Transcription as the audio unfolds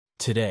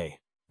Today,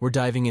 we're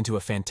diving into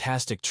a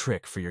fantastic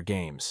trick for your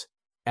games,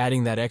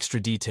 adding that extra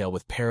detail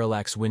with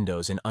Parallax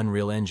windows in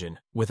Unreal Engine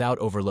without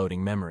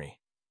overloading memory.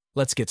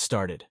 Let's get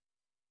started.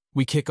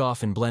 We kick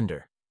off in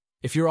Blender.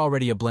 If you're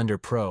already a Blender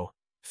pro,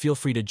 feel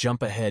free to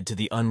jump ahead to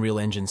the Unreal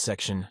Engine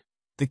section.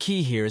 The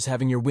key here is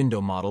having your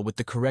window model with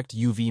the correct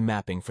UV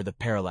mapping for the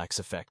parallax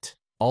effect.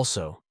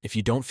 Also, if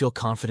you don't feel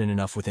confident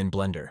enough within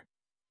Blender,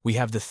 we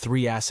have the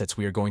 3 assets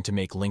we are going to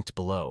make linked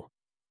below.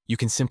 You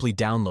can simply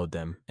download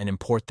them and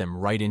import them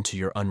right into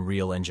your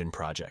Unreal Engine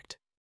project.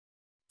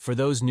 For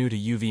those new to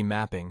UV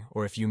mapping,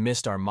 or if you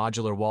missed our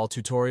modular wall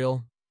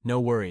tutorial,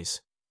 no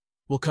worries.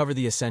 We'll cover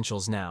the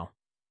essentials now.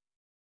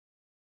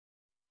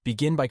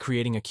 Begin by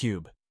creating a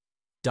cube.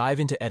 Dive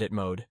into Edit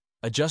mode,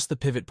 adjust the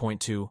pivot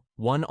point to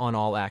 1 on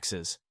all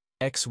axes,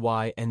 X,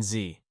 Y, and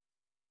Z.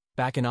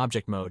 Back in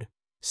Object mode,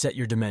 set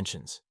your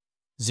dimensions.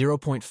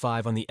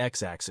 0.5 on the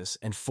X-axis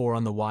and 4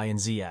 on the Y and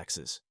Z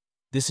axes.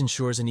 This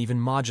ensures an even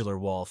modular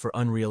wall for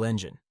Unreal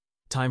Engine.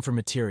 Time for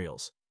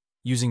materials.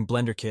 Using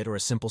BlenderKit or a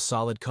simple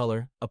solid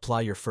color, apply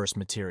your first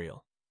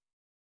material.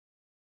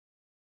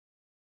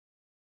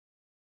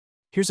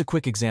 Here's a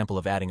quick example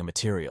of adding a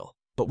material,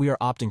 but we are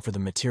opting for the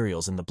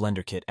materials in the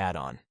BlenderKit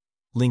add-on.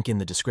 Link in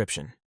the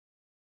description.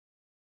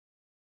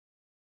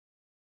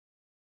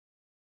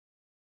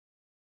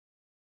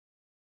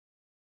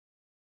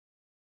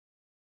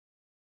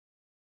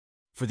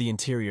 For the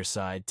interior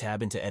side,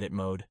 tab into Edit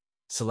mode,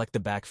 select the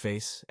back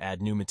face,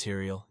 add new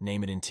material,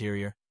 name it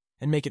Interior,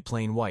 and make it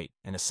plain white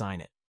and assign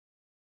it.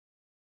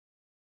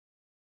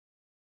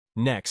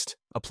 Next,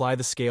 apply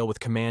the scale with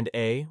Command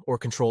A or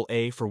Control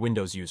A for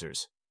Windows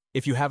users.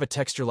 If you have a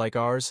texture like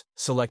ours,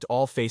 select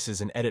all faces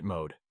in Edit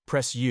mode,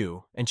 press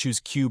U, and choose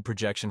Cube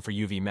Projection for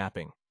UV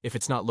mapping. If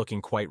it's not looking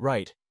quite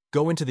right,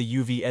 go into the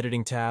UV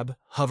Editing tab,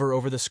 hover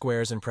over the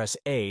squares and press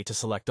A to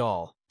select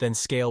all, then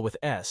scale with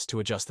S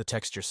to adjust the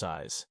texture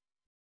size.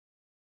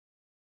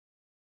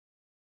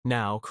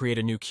 Now, create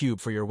a new cube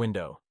for your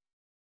window.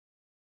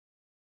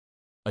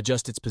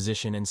 Adjust its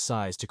position and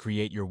size to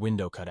create your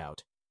window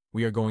cutout.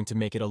 We are going to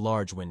make it a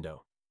large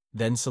window.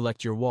 Then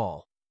select your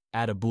wall,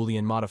 add a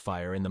Boolean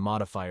modifier in the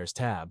Modifiers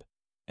tab,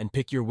 and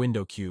pick your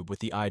window cube with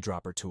the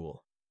eyedropper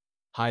tool.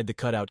 Hide the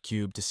cutout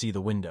cube to see the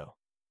window.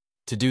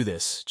 To do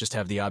this, just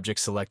have the object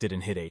selected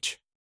and hit H.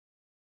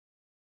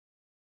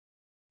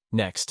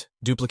 Next,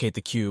 duplicate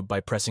the cube by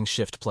pressing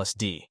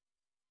Shift+D.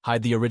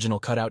 Hide the original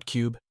cutout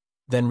cube,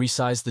 then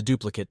resize the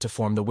duplicate to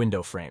form the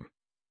window frame.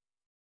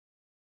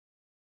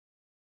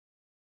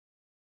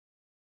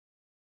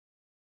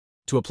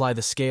 To apply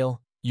the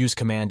scale, use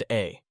Command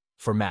A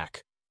for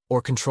Mac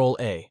or Control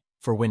A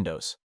for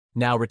Windows.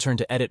 Now return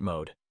to Edit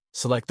mode,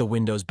 select the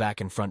window's back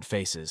and front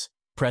faces,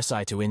 press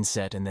I to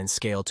inset and then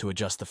scale to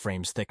adjust the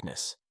frame's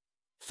thickness.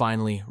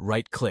 Finally,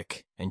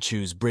 right-click and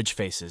choose Bridge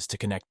Faces to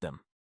connect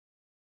them.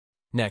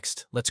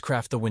 Next, let's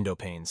craft the window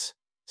panes.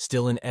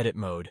 Still in Edit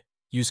mode,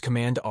 use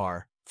Command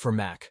R for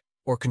Mac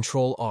or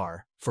Control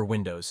R for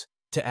Windows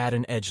to add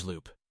an edge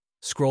loop.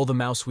 Scroll the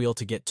mouse wheel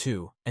to get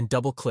 2 and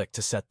double-click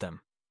to set them.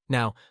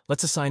 Now,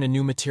 let's assign a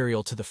new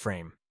material to the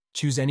frame.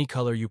 Choose any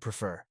color you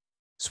prefer.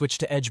 Switch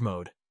to Edge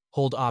mode,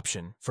 hold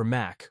Option for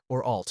Mac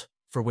or Alt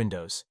for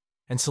Windows,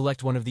 and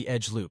select one of the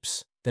edge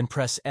loops, then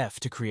press F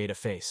to create a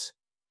face.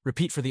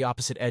 Repeat for the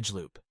opposite edge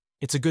loop.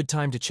 It's a good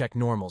time to check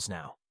normals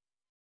now.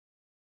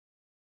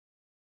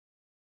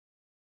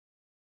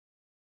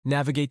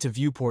 Navigate to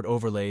Viewport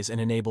Overlays and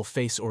enable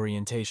Face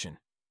Orientation.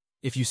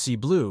 If you see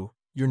blue,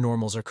 your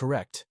normals are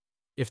correct.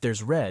 If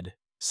there's red,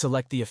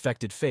 select the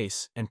affected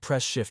face and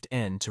press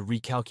Shift-N to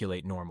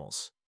recalculate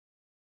normals.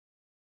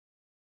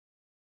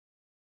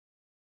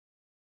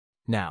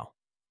 Now,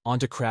 on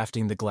to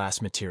crafting the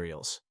glass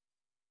materials.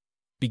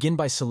 Begin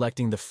by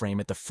selecting the frame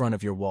at the front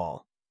of your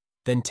wall,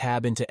 then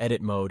tab into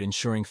Edit mode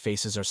ensuring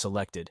faces are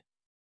selected,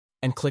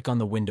 and click on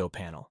the window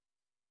panel.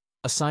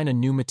 Assign a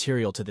new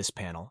material to this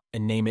panel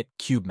and name it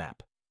Cube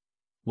Map.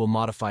 We'll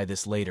modify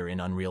this later in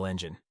Unreal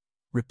Engine.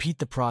 Repeat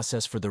the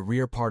process for the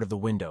rear part of the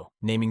window,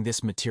 naming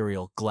this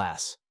material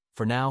Glass.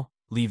 For now,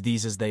 leave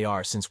these as they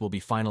are since we'll be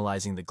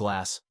finalizing the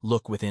glass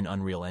look within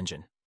Unreal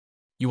Engine.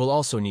 You will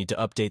also need to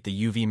update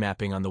the UV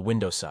mapping on the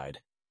window side.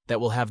 That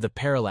will have the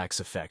parallax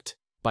effect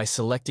by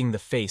selecting the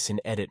face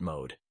in Edit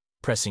mode,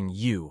 pressing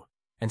U,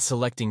 and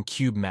selecting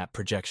Cube Map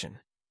Projection.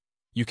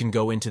 You can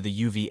go into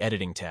the UV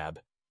Editing tab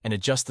and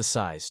adjust the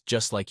size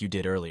just like you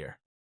did earlier.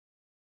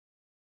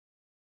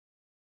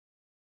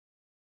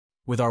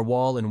 With our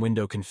wall and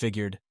window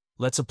configured,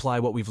 let's apply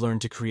what we've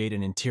learned to create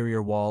an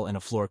interior wall and a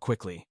floor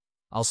quickly.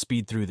 I'll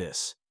speed through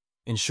this.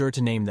 Ensure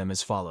to name them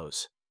as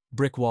follows: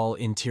 brick wall,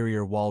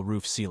 interior wall,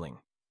 roof, ceiling.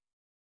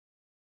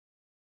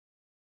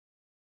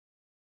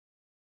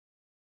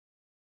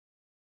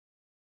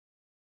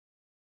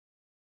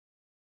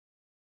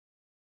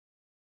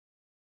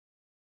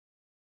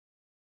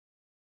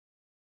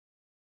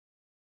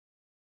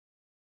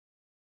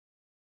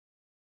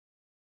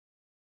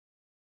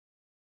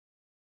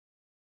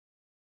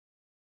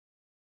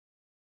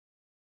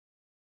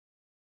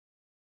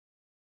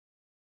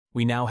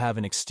 We now have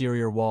an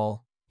exterior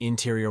wall,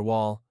 interior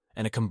wall,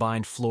 and a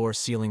combined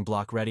floor-ceiling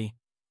block ready,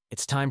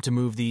 it's time to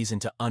move these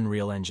into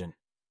Unreal Engine.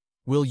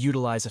 We'll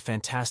utilize a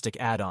fantastic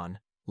add-on,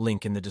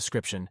 link in the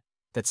description,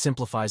 that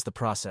simplifies the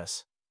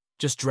process.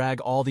 Just drag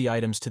all the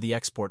items to the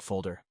export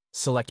folder,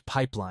 select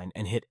Pipeline,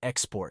 and hit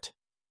Export.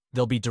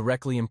 They'll be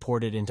directly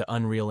imported into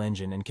Unreal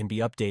Engine and can be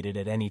updated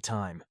at any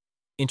time.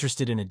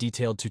 Interested in a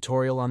detailed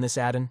tutorial on this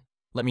add-on?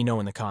 Let me know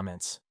in the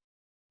comments.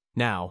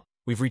 Now,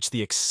 we've reached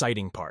the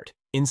exciting part,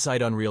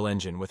 inside Unreal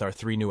Engine with our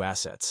 3 new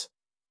assets.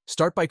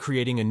 Start by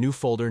creating a new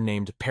folder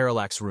named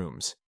Parallax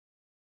Rooms.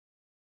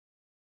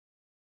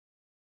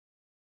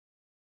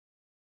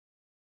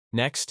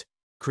 Next,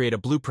 create a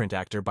blueprint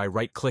actor by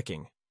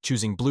right-clicking,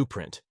 choosing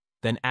Blueprint,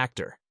 then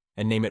Actor,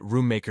 and name it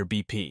RoomMaker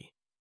BP.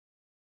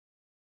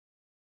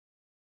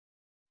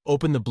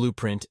 Open the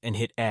blueprint and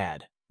hit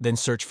Add, then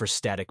search for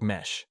Static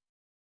Mesh.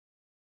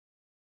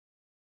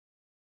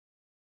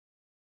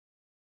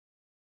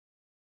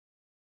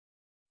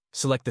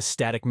 Select the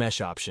Static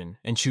Mesh option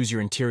and choose your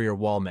interior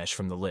wall mesh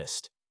from the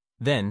list.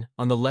 Then,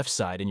 on the left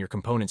side in your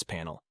Components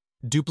panel,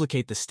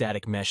 duplicate the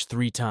static mesh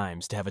 3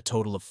 times to have a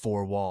total of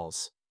 4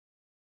 walls.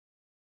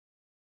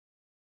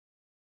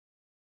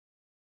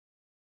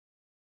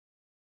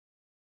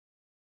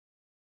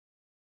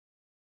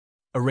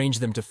 Arrange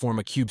them to form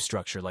a cube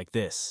structure like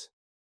this.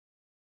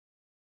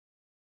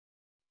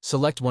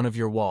 Select one of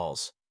your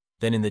walls,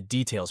 then in the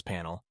Details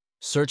panel,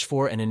 search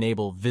for and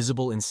enable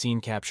Visible in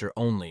Scene Capture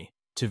Only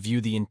to view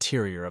the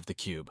interior of the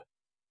cube.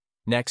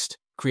 Next,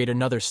 create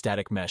another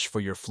static mesh for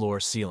your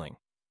floor ceiling.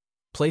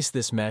 Place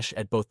this mesh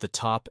at both the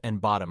top and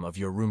bottom of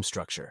your room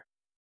structure.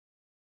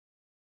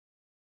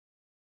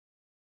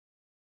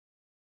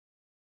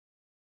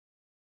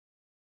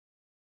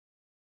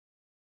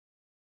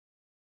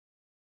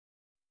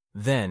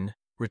 Then,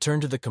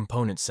 return to the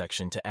Components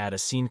section to add a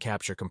Scene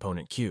Capture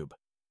Component cube.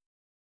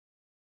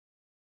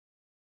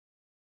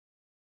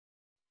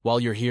 While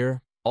you're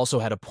here,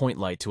 also add a point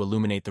light to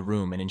illuminate the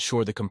room and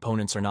ensure the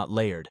components are not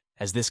layered,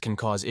 as this can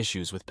cause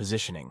issues with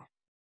positioning.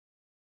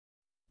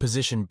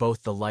 Position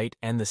both the light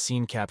and the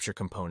scene capture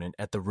component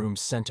at the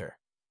room's center.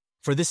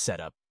 For this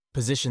setup,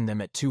 position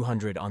them at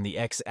 200 on the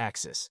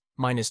x-axis,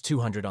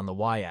 -200 on the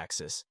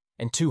y-axis,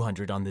 and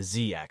 200 on the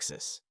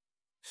z-axis.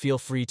 Feel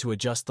free to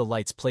adjust the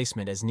light's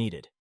placement as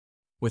needed.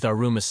 With our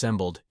room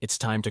assembled, it's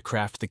time to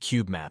craft the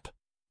cube map.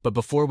 But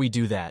before we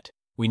do that,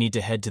 we need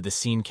to head to the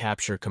Scene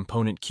Capture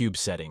Component Cube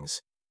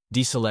settings,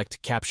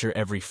 deselect Capture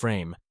Every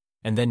Frame,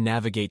 and then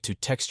navigate to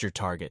Texture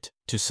Target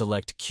to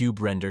select Cube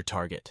Render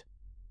Target.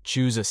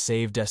 Choose a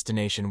save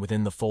destination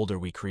within the folder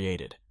we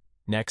created.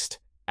 Next,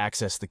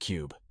 access the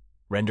cube.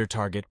 Render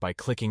target by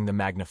clicking the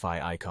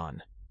magnify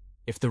icon.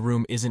 If the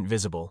room isn't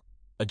visible,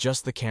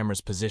 adjust the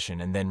camera's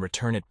position and then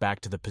return it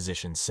back to the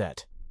position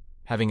set.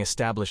 Having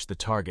established the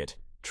target,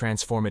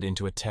 transform it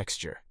into a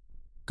texture.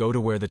 Go to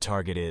where the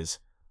target is,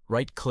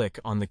 right-click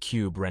on the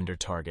cube render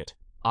target,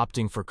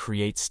 opting for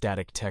Create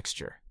Static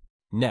Texture.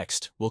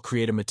 Next, we'll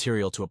create a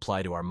material to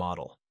apply to our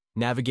model.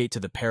 Navigate to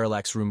the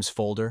Parallax Rooms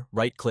folder,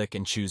 right-click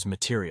and choose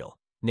Material.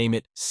 Name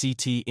it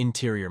CT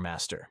Interior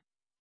Master.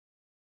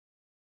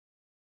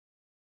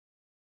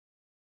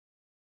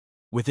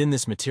 Within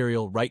this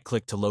material,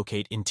 right-click to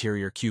locate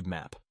Interior Cube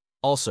Map.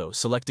 Also,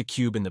 select a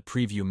cube in the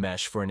Preview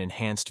mesh for an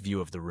enhanced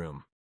view of the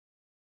room.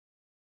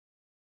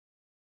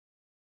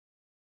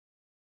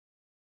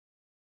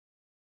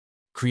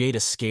 Create a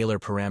scalar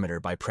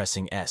parameter by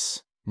pressing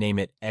S. Name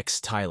it X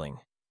Tiling.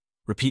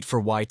 Repeat for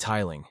Y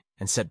Tiling,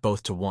 and set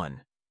both to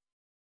 1.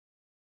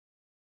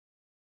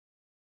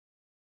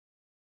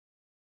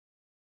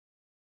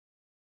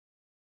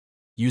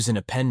 Use an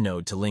append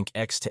node to link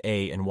X to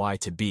A and Y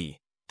to B.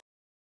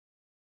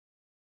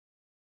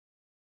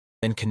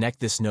 Then connect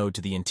this node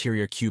to the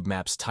interior cube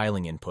map's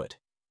tiling input.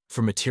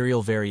 For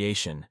material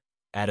variation,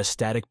 add a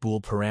static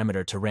bool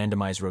parameter to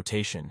randomize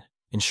rotation,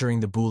 ensuring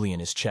the Boolean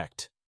is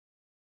checked.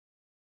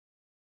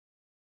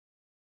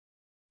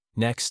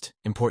 Next,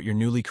 import your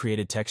newly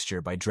created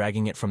texture by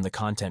dragging it from the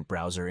content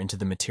browser into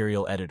the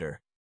material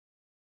editor.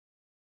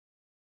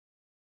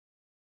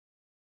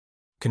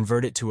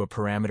 Convert it to a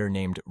parameter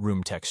named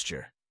Room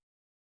Texture.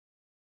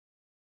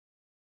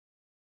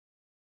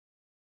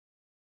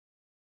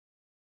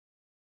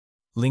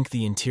 Link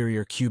the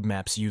interior cube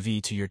map's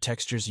UV to your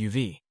texture's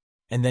UV,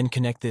 and then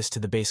connect this to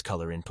the base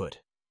color input.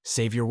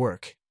 Save your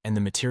work, and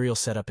the material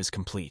setup is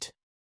complete.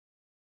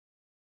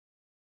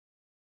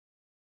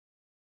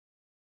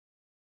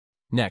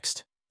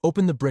 Next,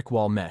 open the brick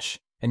wall mesh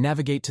and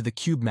navigate to the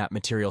cube map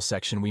material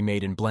section we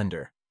made in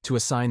Blender to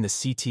assign the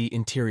CT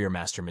Interior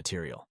Master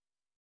material.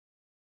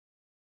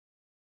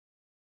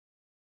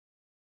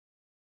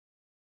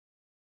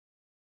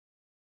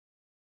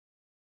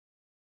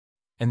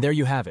 And there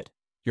you have it.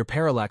 Your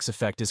parallax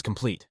effect is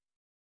complete.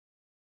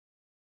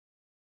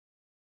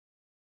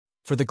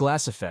 For the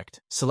glass effect,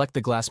 select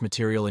the glass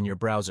material in your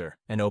browser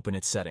and open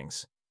its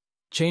settings.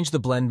 Change the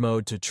blend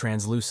mode to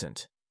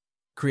translucent.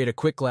 Create a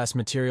quick glass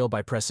material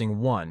by pressing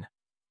 1,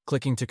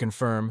 clicking to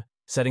confirm,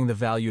 setting the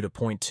value to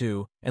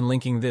 0.2, and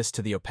linking this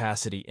to the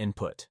opacity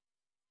input.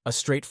 A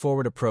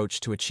straightforward approach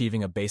to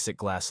achieving a basic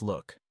glass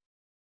look.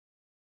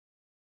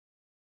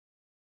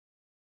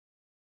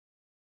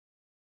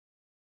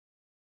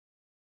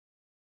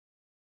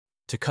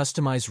 To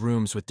customize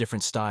rooms with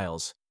different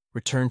styles,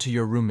 return to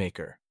your room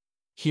maker.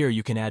 Here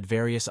you can add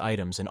various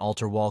items and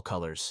alter wall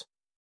colors.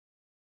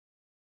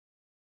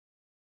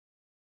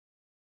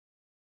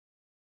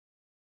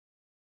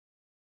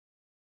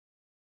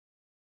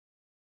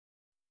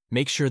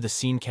 Make sure the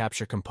scene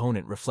capture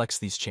component reflects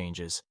these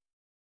changes.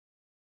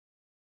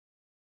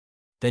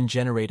 Then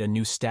generate a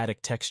new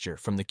static texture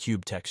from the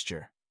cube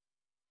texture.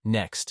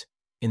 Next,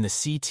 in the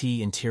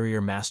CT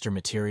Interior Master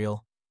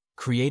Material,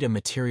 create a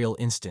material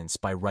instance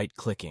by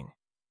right-clicking.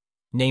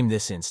 Name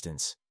this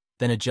instance,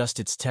 then adjust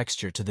its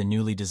texture to the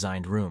newly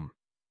designed room.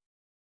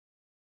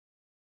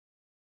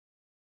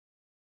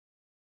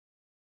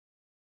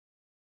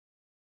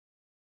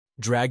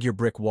 Drag your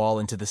brick wall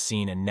into the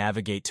scene and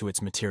navigate to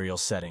its material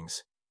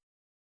settings.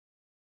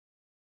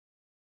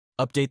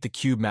 Update the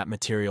cube map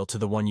material to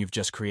the one you've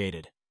just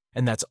created,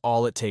 and that's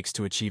all it takes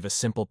to achieve a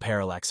simple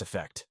parallax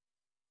effect.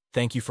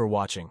 Thank you for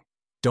watching.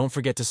 Don't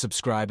forget to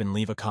subscribe and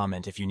leave a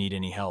comment if you need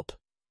any help.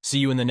 See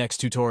you in the next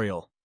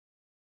tutorial.